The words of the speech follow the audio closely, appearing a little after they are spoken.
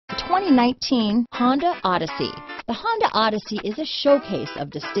2019 Honda Odyssey. The Honda Odyssey is a showcase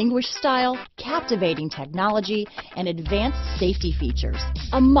of distinguished style, captivating technology, and advanced safety features.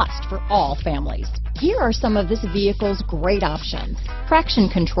 A must for all families. Here are some of this vehicle's great options: traction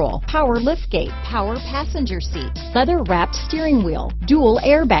control, power liftgate, power passenger seat, leather-wrapped steering wheel, dual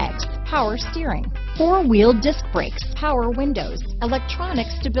airbags, power steering, four-wheel disc brakes, power windows, electronic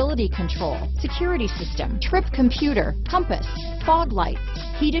stability control, security system, trip computer, compass, fog lights,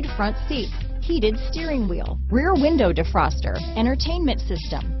 heated front seats, heated steering wheel, rear window defroster, entertainment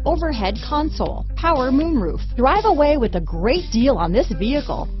system, overhead console, power moonroof. Drive away with a great deal on this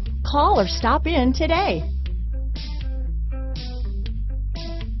vehicle. Call or stop in today.